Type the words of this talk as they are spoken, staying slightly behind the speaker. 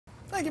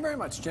Thank you very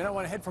much, Jen. I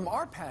want to head from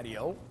our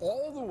patio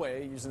all the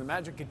way using the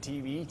magic of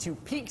TV to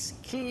Peaks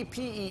Key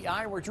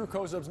P.E.I, where Drew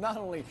Kozub's not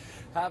only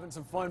having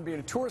some fun being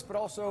a tourist, but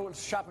also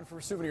shopping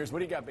for souvenirs. What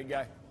do you got, big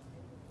guy?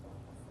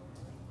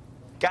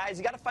 Guys,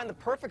 you got to find the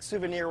perfect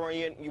souvenir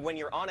when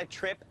you're on a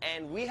trip,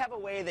 and we have a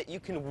way that you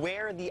can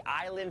wear the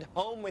island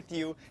home with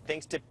you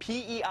thanks to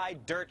P.E.I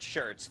dirt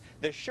shirts.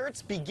 The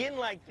shirts begin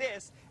like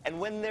this, and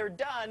when they're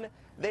done,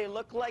 they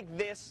look like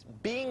this,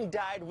 being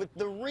dyed with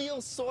the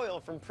real soil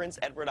from Prince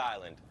Edward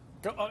Island.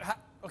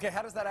 Okay,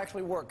 how does that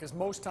actually work? Because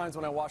most times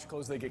when I wash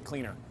clothes, they get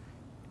cleaner.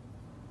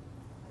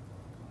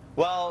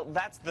 Well,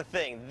 that's the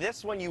thing.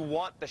 This one, you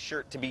want the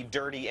shirt to be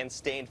dirty and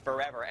stained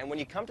forever. And when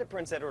you come to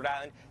Prince Edward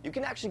Island, you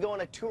can actually go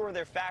on a tour of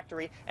their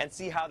factory and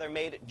see how they're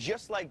made,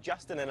 just like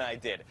Justin and I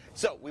did.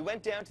 So we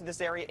went down to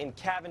this area in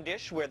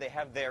Cavendish where they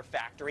have their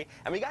factory,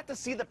 and we got to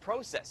see the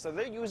process. So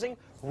they're using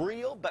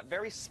real but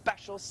very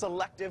special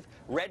selective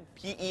red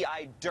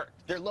P.E.I dirt.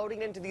 They're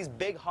loading into these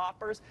big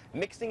hoppers,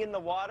 mixing in the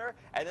water,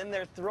 and then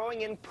they're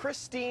throwing in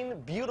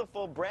pristine,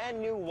 beautiful, brand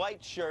new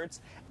white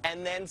shirts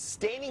and then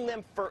staining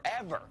them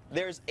forever.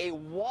 There's a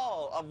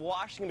wall of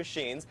washing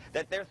machines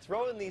that they're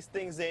throwing these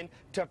things in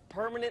to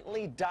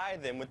permanently dye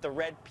them with the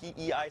red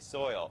P.E.I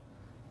soil.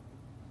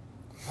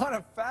 What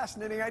a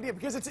fascinating idea,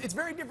 because it's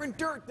very different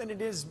dirt than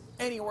it is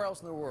anywhere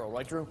else in the world,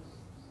 right, Drew?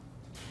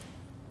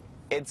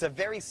 It's a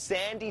very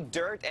sandy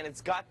dirt, and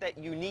it's got that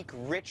unique,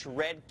 rich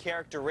red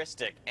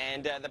characteristic.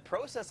 And the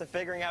process of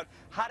figuring out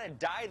how to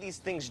dye these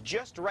things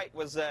just right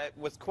was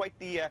quite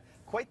the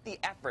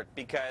effort,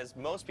 because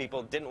most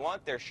people didn't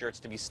want their shirts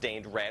to be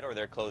stained red or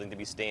their clothing to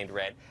be stained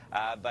red.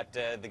 But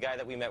the guy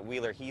that we met,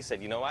 Wheeler, he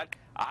said, you know what?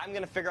 I'm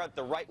going to figure out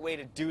the right way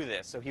to do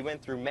this. So he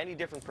went through many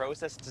different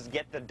processes to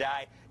get the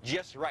dye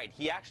just right.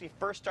 He actually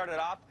first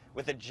started off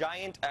with a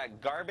giant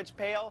garbage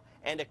pail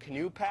and a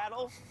canoe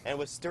paddle and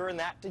was stirring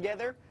that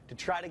together to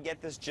try to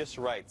get this just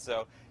right.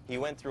 So he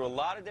went through a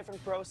lot of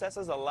different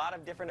processes, a lot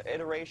of different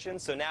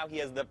iterations, so now he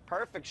has the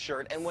perfect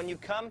shirt. And when you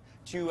come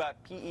to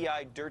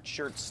P.E.I Dirt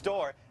Shirt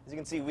Store, as you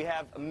can see, we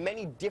have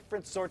many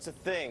different sorts of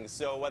things.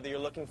 So whether you're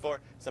looking for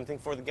something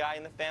for the guy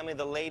in the family,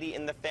 the lady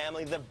in the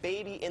family, the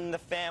baby in the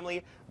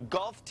family,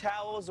 golf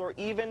towels, or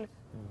even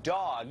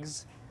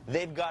dogs,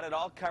 they've got it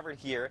all covered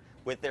here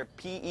with their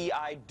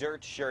P.E.I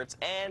dirt shirts.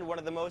 And one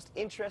of the most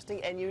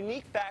interesting and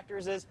unique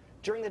factors is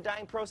during the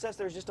dyeing process,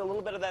 there's just a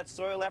little bit of that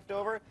soil left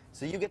over,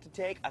 so you get to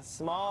take a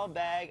small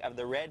bag of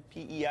the red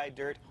P.E.I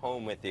dirt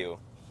home with you.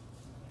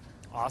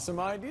 Awesome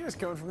ideas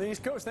coming from the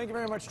East Coast. Thank you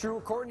very much, Drew.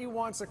 Courtney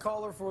wants a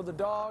collar for the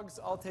dogs.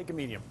 I'll take a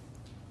medium.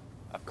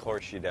 Of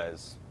course she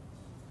does.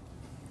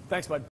 Thanks, bud.